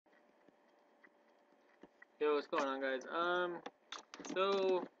Yo, what's going on, guys?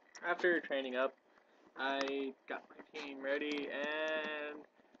 So after training up, I got my team ready, and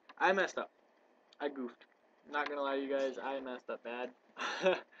I messed up. I goofed. Not gonna lie to you guys, I messed up bad.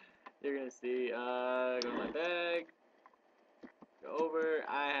 You're gonna see. Go to my bag. Go over.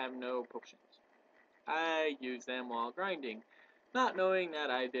 I have no potions. I use them while grinding, not knowing that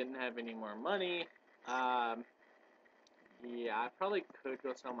I didn't have any more money. Um, yeah, I probably could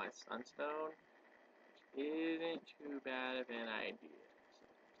go sell my sunstone. Isn't too bad of an idea.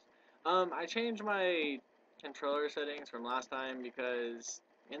 I changed my controller settings from last time because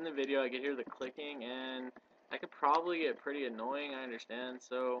in the video I could hear the clicking and I could probably get pretty annoying, I understand.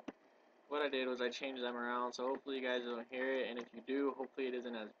 So what I did was I changed them around, so hopefully you guys don't hear it, and if you do, hopefully it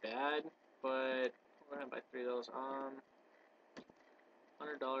isn't as bad. But we're gonna buy 3 of those. $100,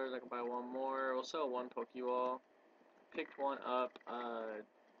 I can buy one more. We'll sell one Pokeball. Picked one up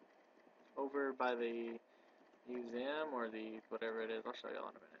over by the museum or the whatever it is. I'll show you all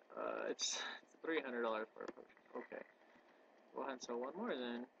in a minute. It's $300 for a potion. Okay. Go ahead and sell one more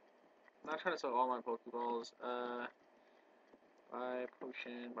then. I'm not trying to sell all my Pokeballs. Buy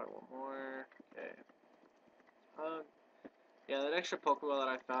potion, buy one more. Okay. Yeah, that extra Pokeball that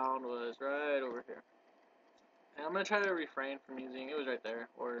I found was right over here. And I'm gonna try to refrain from using. It was right there,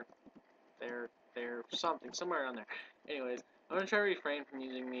 or there, something, somewhere around there. Anyways, I'm gonna try to refrain from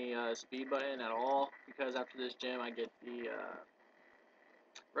using the speed button at all because after this gym I get the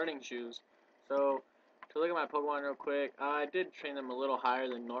running shoes. So to look at my Pokemon real quick, I did train them a little higher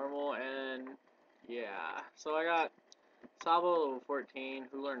than normal, and yeah. So I got Sabo level 14,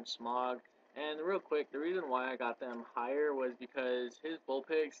 who learned Smog. And real quick, the reason why I got them higher was because his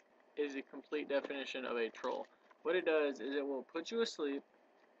Vulpix is the complete definition of a troll. What it does is it will put you asleep,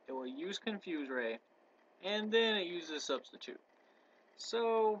 it will use Confuse Ray, and then it uses Substitute.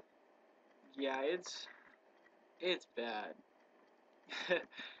 So, yeah, it's bad. Then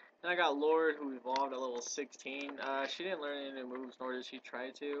I got Lord, who evolved at level 16. She didn't learn any new moves, nor did she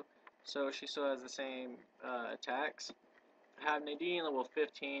try to, so she still has the same attacks. I have Nadine, level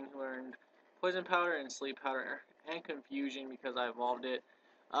 15, who learned Poison Powder and Sleep Powder and Confusion because I evolved it.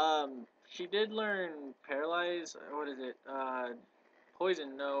 She did learn Paralyze. What is it?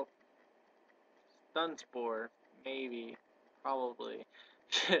 Poison, no. Stun Spore, maybe, probably.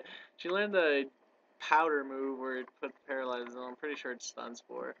 She learned the Powder move where it puts Paralyzes on. I'm pretty sure it's Stun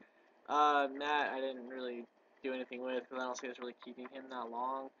Spore. Matt, I didn't really do anything with because I don't see us really keeping him that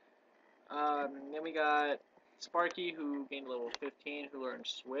long. Then we got Sparky, who gained level 15, who learned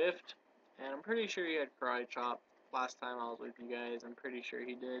Swift, and I'm pretty sure he had Karate Chop last time I was with you guys. I'm pretty sure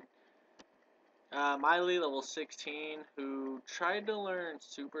he did. Miley, level 16, who tried to learn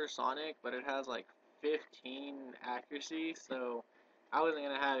Supersonic, but it has like 15 accuracy, so I wasn't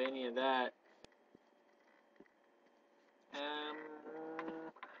gonna have any of that.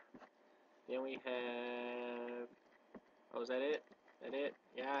 Then we have. Oh, is that it? Is that it?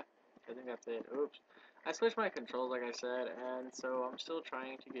 Yeah, I think that's it. Oops. I switched my controls, like I said, and so I'm still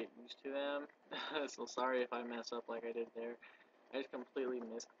trying to get used to them. So sorry if I mess up like I did there. I just completely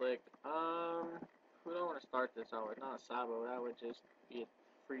misclicked. Who do I want to start this out with? Not Sabo. That would just be a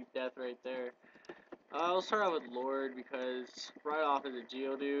free death right there. I'll start out with Lord because right off is a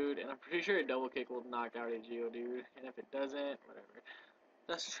Geodude, and I'm pretty sure a double kick will knock out a Geodude. And if it doesn't, whatever.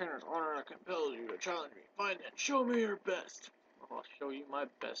 That's the trainer's honor that compels you to challenge me. Find it. Show me your best. I'll show you my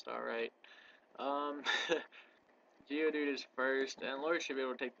best, alright. Geodude is first, and Lord should be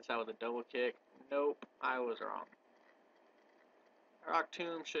able to take this out with a double kick. Nope, I was wrong. Rock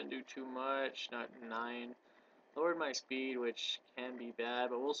Tomb shouldn't do too much, not 9. Lowered my speed, which can be bad,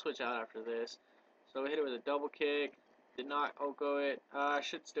 but we'll switch out after this. So we hit it with a double kick. Did not Oko it.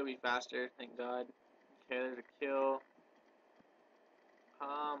 Should still be faster, thank God. Okay, there's a kill.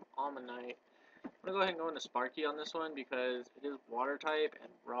 Almanite. I'm gonna go ahead and go into Sparky on this one because it is water type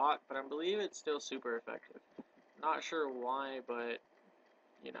and rock, but I believe it's still super effective. Not sure why, but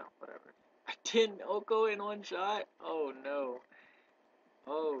you know, whatever. I didn't Oko in one shot. Oh no.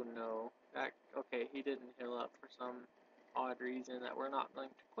 Oh no. Okay, he didn't heal up for some odd reason that we're not going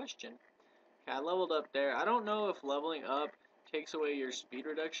to question. Okay, I leveled up there. I don't know if leveling up takes away your speed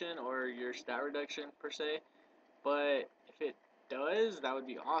reduction or your stat reduction per se, but if it does, that would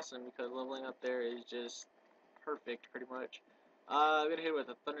be awesome because leveling up there is just perfect pretty much. I'm gonna hit it with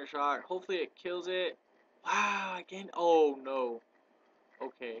a Thunder Shock. Hopefully it kills it. Wow, again. Oh no.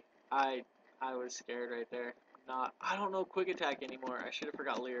 Okay, I was scared right there. I don't know Quick Attack anymore. I should have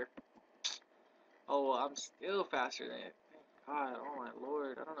forgot Leer. Oh, well, I'm still faster than it. Thank God, oh my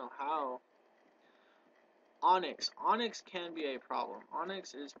lord, I don't know how. Onyx. Onyx can be a problem.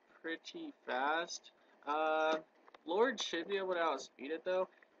 Onyx is pretty fast, Lord should be able to outspeed it though,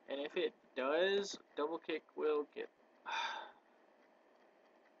 and if it does, double kick will get.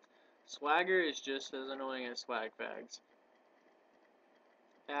 Swagger is just as annoying as swag fags.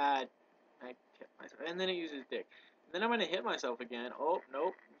 I hit myself, and then it uses dick. And then I'm gonna hit myself again. Oh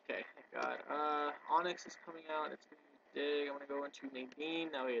nope. Okay, thank God. Onyx is coming out. It's gonna use dig. I'm gonna go into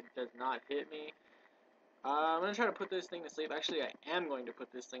Nadine. That way it does not hit me. I'm gonna try to put this thing to sleep. Actually, I am going to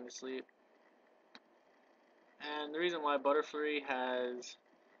put this thing to sleep. And the reason why Butterfree has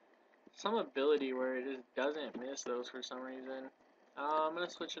some ability where it just doesn't miss those for some reason. I'm going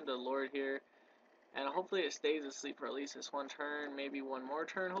to switch into Lord here, and hopefully it stays asleep for at least this one turn, maybe one more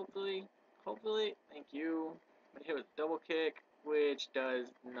turn, hopefully. Hopefully, thank you. I'm going to hit with double kick, which does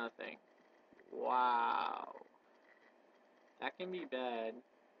nothing. Wow. That can be bad.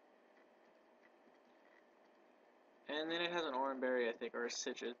 And then it has an Oran Berry, I think, or a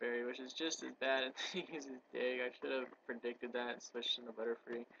Citrus Berry, which is just as bad as it uses Dig. I should have predicted that and switched into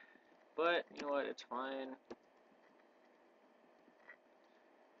Butterfree. But, you know what, it's fine.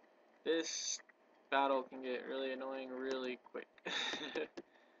 This battle can get really annoying really quick.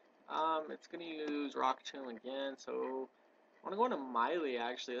 It's going to use Rock Tomb again, so I want to go into Miley,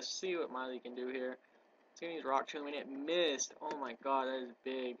 actually. Let's see what Miley can do here. It's going to use Rock Tomb, and it missed. Oh my god, that is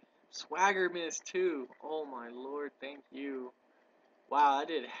big. Swagger missed, too. Oh my lord, thank you. Wow, I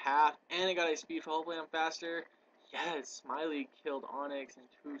did half, and I got a speed, so hopefully I'm faster. Yes, Smiley killed Onyx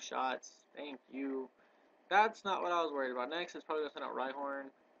in 2 shots. Thank you. That's not what I was worried about. Next is probably going to send out Rhyhorn.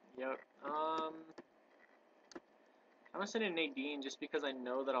 Yep. I'm going to send in Nadine just because I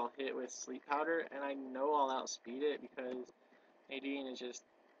know that I'll hit with Sleep Powder, and I know I'll outspeed it because Nadine is just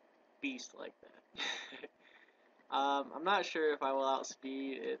beast like that. I'm not sure if I will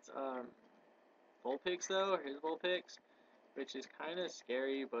outspeed its Vulpix though, or his Vulpix, which is kind of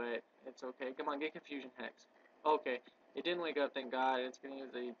scary, but it's okay. Come on, get Confusion Hex. Okay, it didn't wake up, thank God. It's going to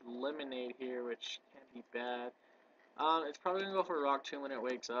use a Lemonade here, which can be bad. It's probably going to go for Rock Tomb when it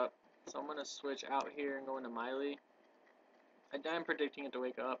wakes up. So I'm going to switch out here and go into Miley. I'm predicting it to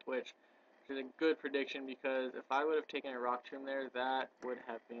wake up, which is a good prediction because if I would have taken a Rock Tomb there, that would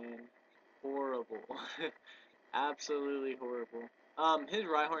have been horrible. Absolutely horrible. His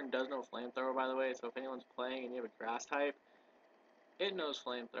Rhyhorn does know Flamethrower, by the way, so if anyone's playing and you have a Grass type, it knows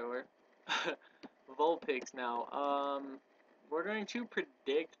Flamethrower. Vulpix now. We're going to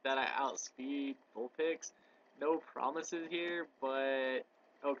predict that I outspeed Vulpix. No promises here, but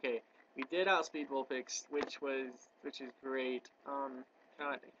okay. We did outspeed Vulpix, which is great.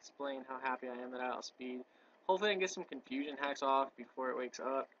 Cannot explain how happy I am that I outspeed. Hopefully I can get some confusion hacks off before it wakes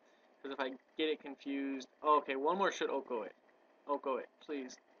up. Because if I get it confused... Oh, okay, one more should Oko it. Oko it,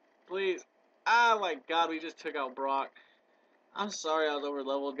 please. Please. Ah, my god, we just took out Brock. I'm sorry I was over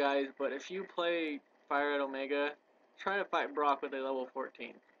leveled, guys, but if you play Fire Red Omega, try to fight Brock with a level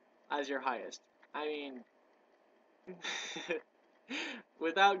 14 as your highest. I mean...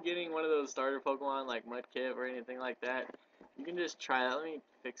 without getting one of those starter Pokemon like Mudkip or anything like that, you can just try that. Let me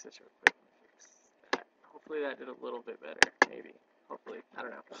fix this real quick. Fix that. Hopefully that did a little bit better. Maybe. Hopefully. I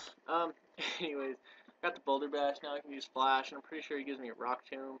don't know. Anyways, got the Boulder Bash now. I can use Flash, and I'm pretty sure he gives me a Rock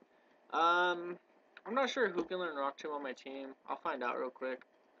Tomb. I'm not sure who can learn Rock Tomb on my team. I'll find out real quick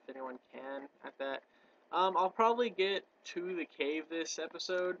if anyone can at that. I'll probably get to the cave this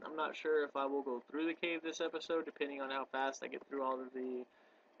episode. I'm not sure if I will go through the cave this episode, depending on how fast I get through all of the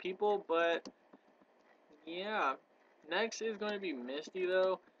people, but yeah. Next is going to be Misty,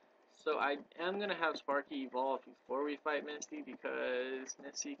 though, so I am going to have Sparky evolve before we fight Misty, because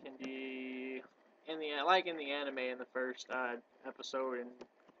Misty can be, in the anime in the first episode, and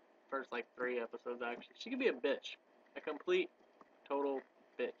first, like, 3 episodes, actually, she can be a bitch. A complete, total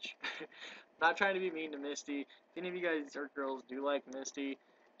bitch. Not trying to be mean to Misty. If any of you guys or girls do like Misty,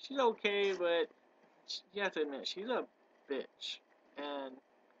 she's okay, but you have to admit, she's a bitch. And,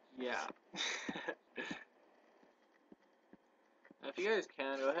 yeah. If you guys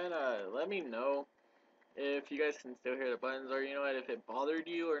can, go ahead and let me know if you guys can still hear the buttons, or you know what, if it bothered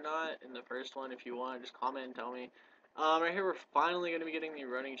you or not in the first one. If you want, just comment and tell me. Right here, we're finally going to be getting the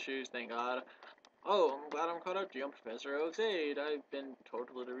running shoes, thank God. Oh, I'm glad I'm caught up to you. I'm Professor Oak's aide. I've been told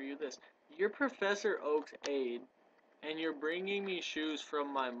to review this. You're Professor Oak's aide, and you're bringing me shoes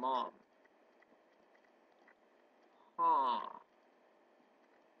from my mom. Huh.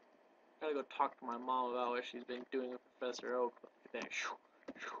 Gotta go talk to my mom about what she's been doing with Professor Oak. Look at that.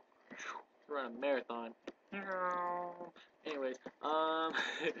 Run a marathon. Anyways,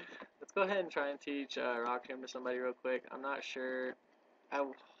 let's go ahead and try and teach Rock Tomb to somebody real quick. I'm not sure. I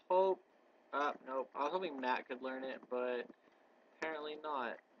hope... nope. I was hoping Matt could learn it, but apparently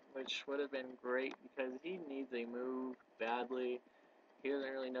not. which would have been great because he needs a move badly. He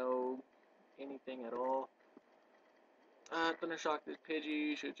doesn't really know anything at all. Thundershock this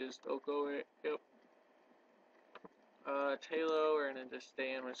Pidgey, should just Oko it. Yep. Talo, we're gonna just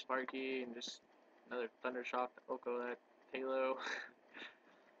stay in with Sparky and just another Thundershock to Oko that Talo.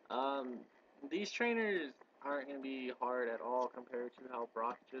 These trainers aren't gonna be hard at all compared to how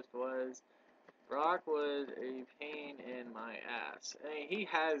Brock just was. Brock was a pain in my ass. I mean, he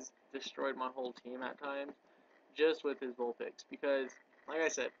has destroyed my whole team at times just with his Vulpix because, like I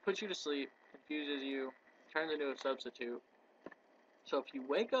said, puts you to sleep, confuses you, turns into a substitute. So if you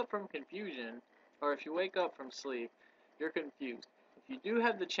wake up from confusion, or if you wake up from sleep, you're confused. If you do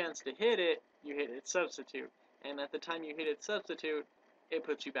have the chance to hit it, you hit its substitute. And at the time you hit its substitute, it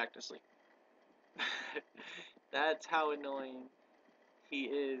puts you back to sleep. That's how annoying he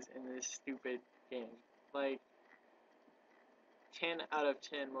is in this stupid game. Like, 10 out of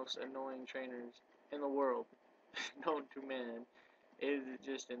 10 most annoying trainers in the world, known to man, is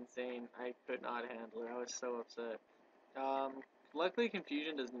just insane. I could not handle it. I was so upset. Luckily,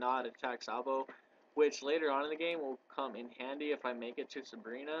 Confusion does not attack Sabo, which later on in the game will come in handy if I make it to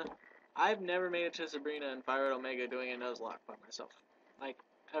Sabrina. I've never made it to Sabrina in Fire Red Omega doing a Nuzlocke by myself. Like,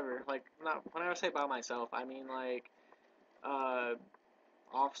 ever. Like, not, when I say by myself, I mean, like,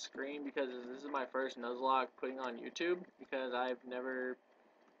 off screen, because this is my first Nuzlocke putting on YouTube, because I've never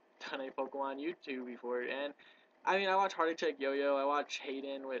done a Pokemon YouTube before. And, I mean, I watch Hardy Check Yo-Yo, I watch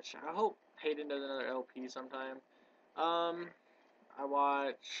Hayden, which I hope Hayden does another LP sometime. I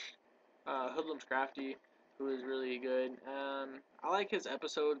watch Hoodlum's Crafty, who is really good. I like his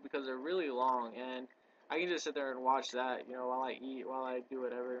episodes because they're really long, and I can just sit there and watch that, you know, while I eat, while I do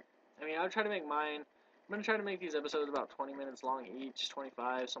whatever. I mean, I'll try to make mine. I'm gonna try to make these episodes about 20 minutes long each,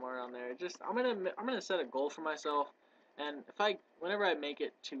 25, somewhere around there. Just I'm gonna set a goal for myself, and whenever I make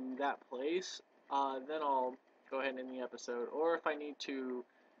it to that place, then I'll go ahead and end the episode. Or if I need to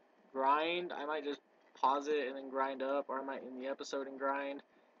grind, I might just pause it and then grind up, or I might end the episode and grind.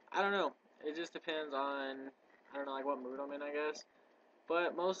 I don't know. It just depends on, I don't know, like what mood I'm in, I guess.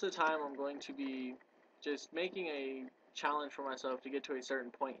 But most of the time, I'm going to be just making a challenge for myself to get to a certain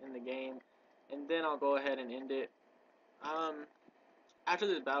point in the game, and then I'll go ahead and end it. After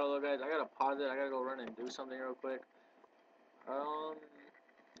this battle, though, guys, I gotta pause it. I gotta go run and do something real quick. I'm gonna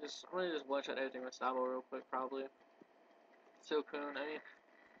just one shot everything with Sabo real quick, probably. Silcoon, I mean,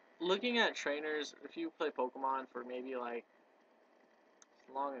 looking at trainers, if you play Pokemon for maybe like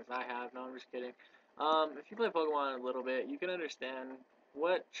as long as I have, no, I'm just kidding. If you play Pokemon a little bit, you can understand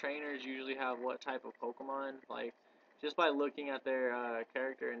what trainers usually have what type of Pokemon, like just by looking at their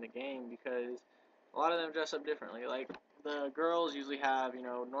character in the game, because a lot of them dress up differently. Like the girls usually have, you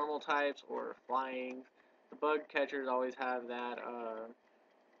know, normal types or flying. The bug catchers always have that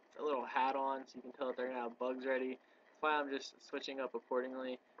a little hat on, so you can tell that they're gonna have bugs ready. That's why I'm just switching up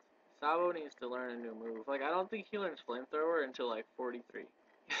accordingly. Sabo needs to learn a new move. Like, I don't think he learns Flamethrower until, like, 43.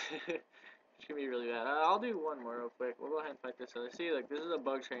 Which can be really bad. I'll do one more real quick. We'll go ahead and fight this other. See, like, this is a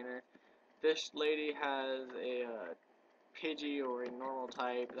bug trainer. This lady has a Pidgey or a normal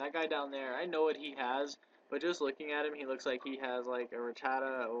type. That guy down there, I know what he has, but just looking at him, he looks like he has, like, a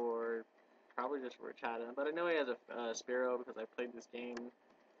Rattata or probably just a Rattata. But I know he has a Spearow because I played this game.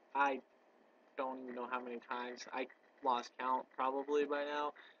 I don't even know how many times. I lost count probably by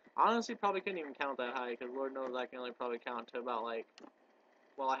now. Honestly, probably couldn't even count that high, because Lord knows I can only probably count to about, like,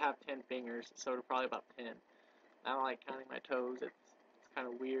 well, I have 10 fingers, so to probably about 10. I don't like counting my toes. It's kind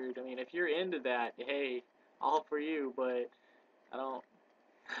of weird. I mean, if you're into that, hey, all for you, but I don't,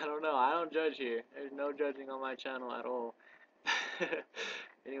 I don't know. I don't judge here. There's no judging on my channel at all.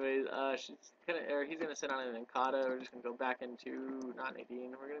 Anyways, he's gonna sit on an Encada. We're just gonna go back into, not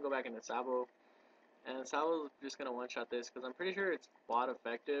Nadine, we're gonna go back into Sabo. And Sabo's just gonna one-shot this, because I'm pretty sure it's quad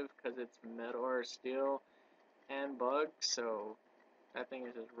effective, because it's metal or steel and bug, so that thing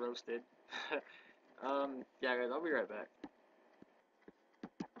is just roasted. Yeah guys, I'll be right back.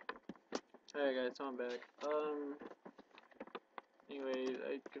 Alright guys, so I'm back. Anyways,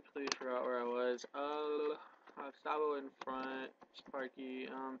 I completely forgot where I was. I have Sabo in front, Sparky.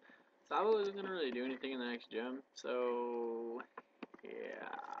 Sabo isn't gonna really do anything in the next gym, so yeah,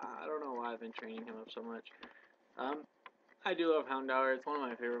 I don't know why I've been training him up so much. I do love Houndour. It's one of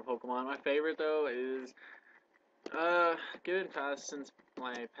my favorite Pokemon. My favorite though is given past, since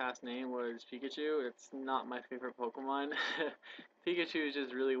my past name was Pikachu, it's not my favorite Pokemon. Pikachu is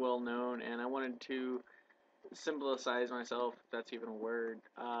just really well known, and I wanted to symbolize myself, if that's even a word.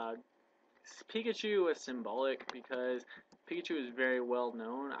 Pikachu was symbolic because Pikachu is very well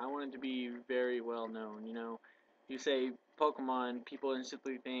known. I wanted to be very well known, you know. You say Pokemon, people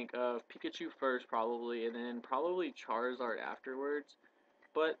instantly think of Pikachu first, probably, and then probably Charizard afterwards.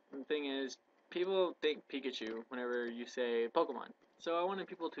 But the thing is, people think Pikachu whenever you say Pokemon. So I wanted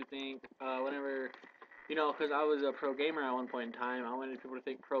people to think, whenever, because I was a pro gamer at one point in time, I wanted people to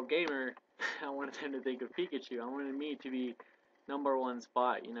think pro gamer. I wanted them to think of Pikachu. I wanted me to be #1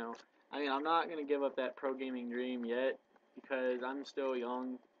 spot, I mean, I'm not going to give up that pro gaming dream yet, because I'm still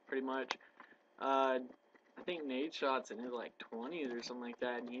young, pretty much. I think Nate Shot's in his like 20s or something like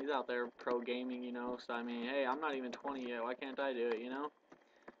that, and he's out there pro gaming, So I mean, hey, I'm not even 20 yet. Why can't I do it,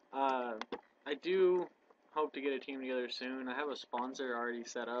 I do hope to get a team together soon. I have a sponsor already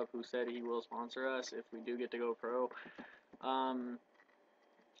set up who said he will sponsor us if we do get to go pro.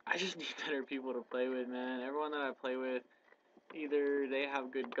 I just need better people to play with, man. Everyone that I play with, either they have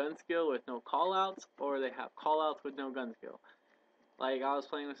good gun skill with no callouts, or they have callouts with no gun skill. Like, I was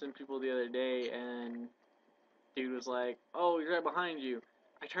playing with some people the other day, and dude was like, oh, he's right behind you.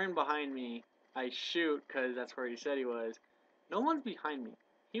 I turn behind me. I shoot, because that's where he said he was. No one's behind me.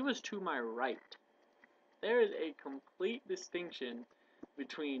 He was to my right. There is a complete distinction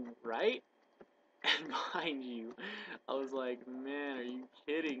between right and behind you. I was like, man, are you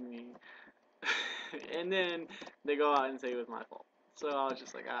kidding me? And then they go out and say it was my fault. So I was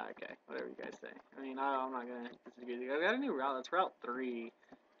just like, okay, whatever you guys say. I mean, I'm not going to disagree. I got a new route. That's Route 3.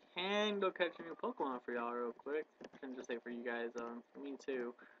 Can go catch a new Pokemon for y'all real quick. I can just say for you guys, for me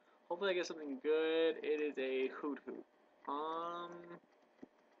too. Hopefully I get something good. It is a Hoot Hoot.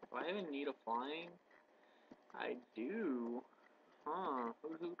 Do I even need a flying? I do.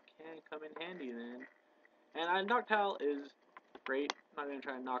 Hoot Hoot can come in handy then. And Noctowl is great. I'm not going to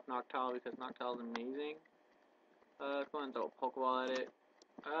try and knock Noctowl because Noctowl is amazing. Go ahead and throw a Pokeball at it.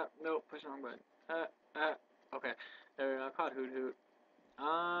 Nope, push the wrong button. Okay. There we go. I caught Hoot Hoot.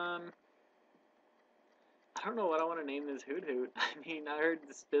 I don't know what I want to name this Hoot Hoot. I mean, I heard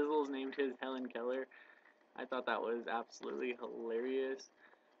the Spizzles named his Helen Keller. I thought that was absolutely hilarious.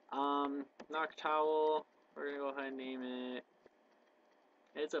 Noctowl, we're going to go ahead and name it.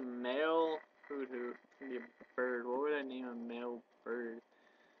 It's a male Hoot Hoot. It's going to be a bird. What would I name a male bird?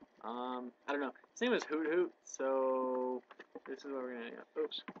 I don't know. His name is Hoot Hoot, so this is what we're going to do.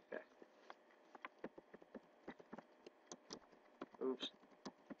 Oops. Okay. Oops.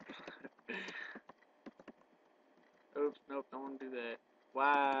 Oops, nope, don't want to do that.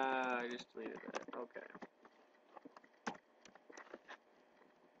 Wow, I just deleted that. Okay.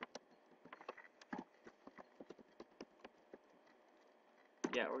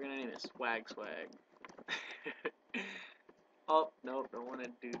 Yeah, we're gonna name it Swag. Oh, nope, don't want to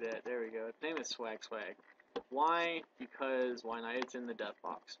do that. There we go. Its name is Swag. Why? Because why not? It's in the death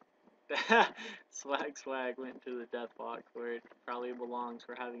box. Swag went to the death box where it probably belongs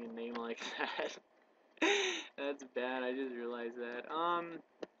for having a name like that. That's bad, I just realized that.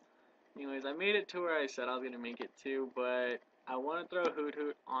 Anyways, I made it to where I said I was going to make it to, but I want to throw Hoot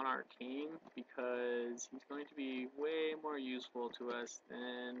Hoot on our team because he's going to be way more useful to us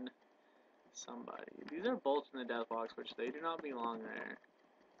than somebody. These are bolts in the death box, which they do not belong there.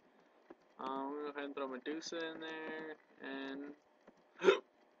 I'm going to go ahead and throw Medusa in there, and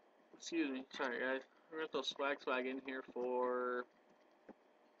excuse me, sorry guys. We're going to throw Swag in here for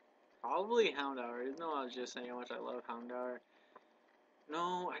probably Houndour, even though I was just saying how much I love Houndour.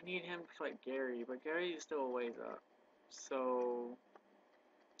 No, I need him to fight Gary, but Gary is still a ways up. So,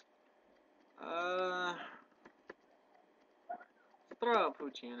 throw out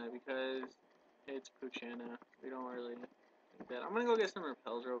Poochyena because it's Poochyena. We don't really think that. I'm gonna go get some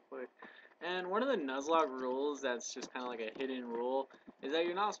repels real quick. And one of the Nuzlocke rules that's just kind of like a hidden rule is that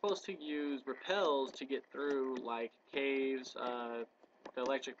you're not supposed to use repels to get through like caves, the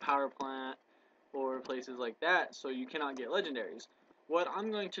electric power plant, or places like that, so you cannot get legendaries. What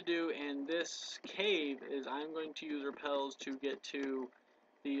I'm going to do in this cave is I'm going to use repels to get to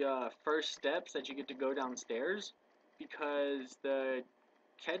the first steps that you get to go downstairs, because the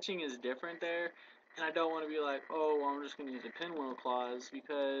catching is different there, and I don't want to be like, oh, well, I'm just going to use the Pinwheel Claws,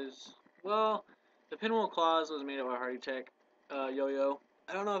 because, well, the Pinwheel Claws was made up by Hardy Tech, Yo-Yo.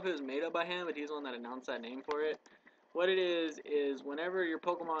 I don't know if it was made up by him, but he's the one that announced that name for it. What it is whenever your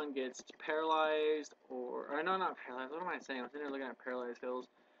Pokemon gets paralyzed, or no, not paralyzed, what am I saying? I'm sitting there looking at paralyzed hills.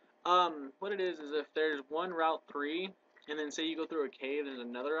 What it is if there's one Route 3, and then say you go through a cave, there's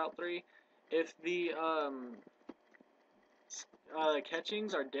another Route 3, if the,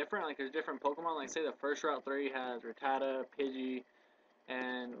 catchings are different, like there's different Pokemon, like say the first Route 3 has Rattata, Pidgey,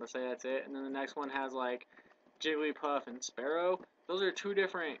 and let's say that's it, and then the next one has like Jigglypuff and Sparrow, those are two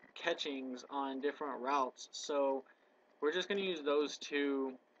different catchings on different routes, so we're just going to use those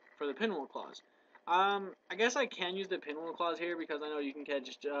two for the Pinwheel Claws. I guess I can use the Pinwheel Claws here because I know you can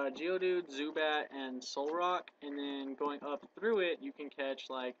catch Geodude, Zubat, and Solrock, and then going up through it, you can catch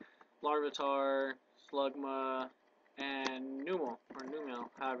like Larvitar, Slugma, and Numel,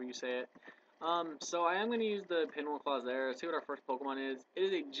 however you say it. So I am going to use the Pinwheel Claws there. Let's see what our first Pokemon is. It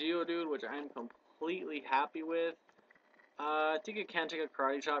is a Geodude, which I am completely happy with. I think it can take a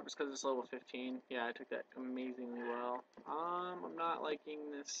Karate Chop just because it's level 15. Yeah, I took that amazingly well. I'm not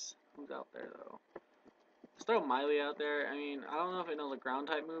liking this. Who's out there, though? Let's throw Miley out there. I mean, I don't know if it knows a ground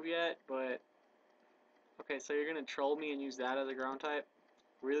type move yet, but... Okay, so you're going to troll me and use that as a ground type?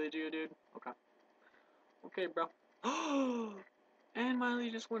 Really, Geodude? Okay. Okay, bro. And Miley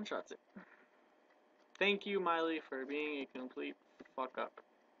just one-shots it. Thank you, Miley, for being a complete fuck-up.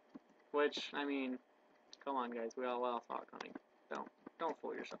 Which, I mean... Come on, guys. We all saw it coming. Don't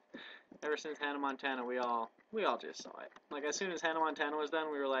fool yourself. Ever since Hannah Montana, we all just saw it. Like, as soon as Hannah Montana was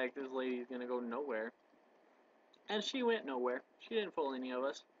done, we were like, this lady's gonna go nowhere. And she went nowhere. She didn't fool any of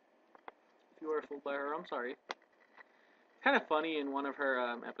us. If you were fooled by her, I'm sorry. Kind of funny in one of her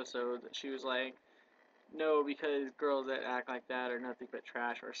episodes, she was like, no, because girls that act like that are nothing but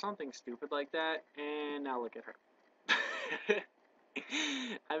trash, or something stupid like that. And now look at her.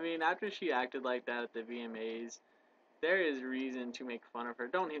 I mean, after she acted like that at the VMAs, there is reason to make fun of her.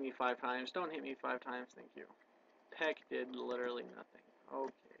 Don't hit me 5 times. Don't hit me 5 times. Thank you. Peck did literally nothing.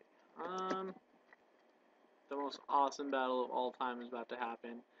 Okay. The most awesome battle of all time is about to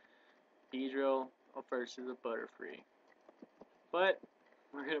happen. Beedrill versus a Butterfree. But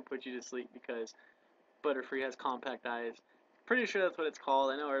we're gonna put you to sleep because Butterfree has compact eyes. Pretty sure that's what it's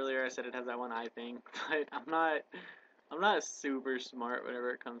called. I know earlier I said it has that one eye thing, but I'm not super smart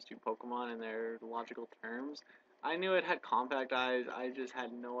whenever it comes to Pokemon and their logical terms. I knew it had compact eyes, I just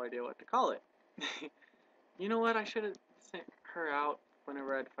had no idea what to call it. You know what, I should have sent her out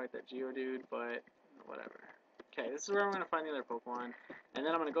whenever I had to fight that Geodude, but whatever. Okay, this is where I'm going to find the other Pokemon, and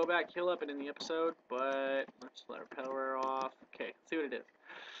then I'm going to go back, heal up, and in the episode, but let's let our petal wear off. Okay, let's see what it is.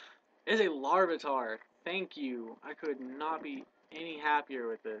 It is a Larvitar. Thank you. I could not be any happier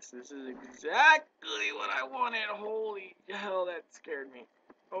with this. This is exactly what I wanted. Holy hell, that scared me.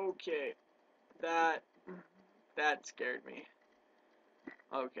 Okay. That scared me.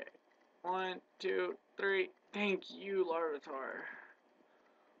 Okay. 1, 2, 3. Thank you, Larvitar.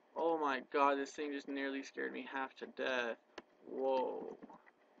 Oh my god, this thing just nearly scared me half to death. Whoa.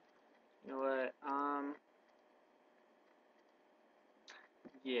 You know what?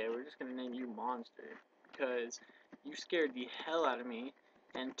 Yeah, we're just gonna name you Monster. Because you scared the hell out of me.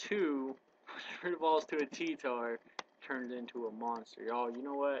 And 2, whenever it evolves to a T-Tar, turns into a monster. Oh, you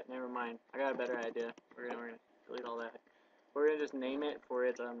know what? Never mind. I got a better idea. We're gonna delete all that. We're gonna just name it for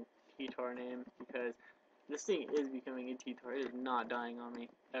its T-Tar name, because this thing is becoming a T-Tar. It is not dying on me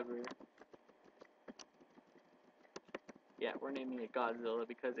ever. Yeah, we're naming it Godzilla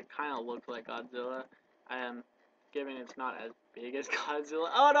because it kind of looks like Godzilla. Given it's not as big as Godzilla.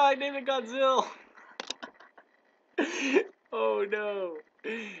 Oh no, I named it Godzilla. Oh no,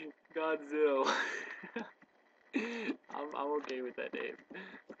 Godzilla. I'm okay with that name.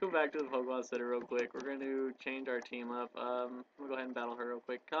 Let's go back to the Pokemon Center real quick. We're going to change our team up. I'm going to go ahead and battle her real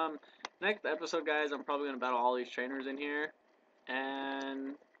quick. Next episode, guys, I'm probably going to battle all these trainers in here.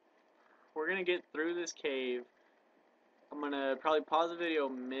 And we're going to get through this cave. I'm going to probably pause the video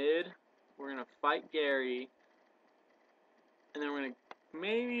mid. We're going to fight Gary. And then we're going to,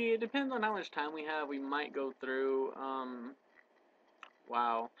 maybe, it depends on how much time we have. We might go through,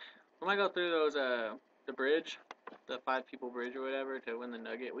 wow. We might go through those, the bridge, the 5 people bridge or whatever to win the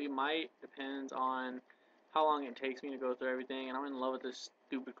nugget. We might, depends on how long it takes me to go through everything, and I'm in love with this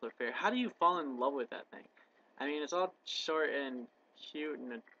stupid Clefairy. How do you fall in love with that thing? I mean, it's all short and cute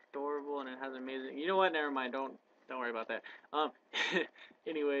and adorable, and it has amazing, you know what, never mind, don't worry about that.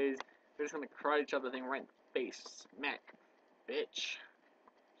 Anyways, we're just gonna karate chop the thing right in the face. Smack. Bitch. Just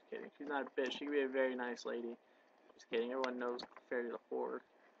kidding, she's not a bitch, she could be a very nice lady. Just kidding, everyone knows Clefairy's a whore.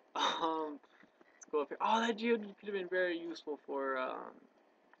 Go up here. Oh, that Geodude could have been very useful for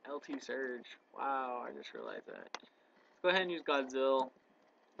LT Surge. Wow, I just realized that. Let's go ahead and use Godzilla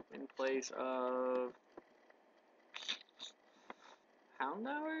in place of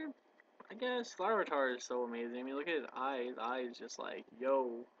Houndour, I guess. Larvitar is so amazing. I mean, look at his eyes. His eyes just like,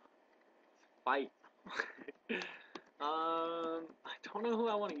 yo, fight. I don't know who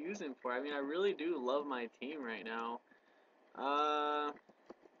I want to use him for. I mean, I really do love my team right now.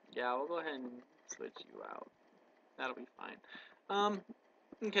 Yeah, we'll go ahead and switch you out. That'll be fine.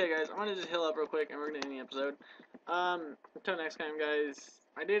 Okay guys, I'm gonna just heal up real quick and we're gonna end the episode. Until next time guys,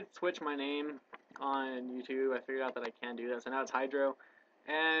 I did switch my name on YouTube. I figured out that I can do that, so now it's Hydro.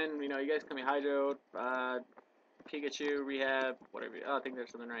 And, you know, you guys call me Hydro, Pikachu, Rehab, whatever. Oh, I think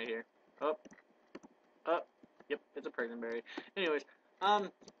there's something right here. Oh, oh, yep, it's a pregnant berry. Anyways,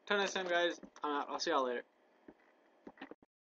 till next time, guys, I'm out. I'll see y'all later.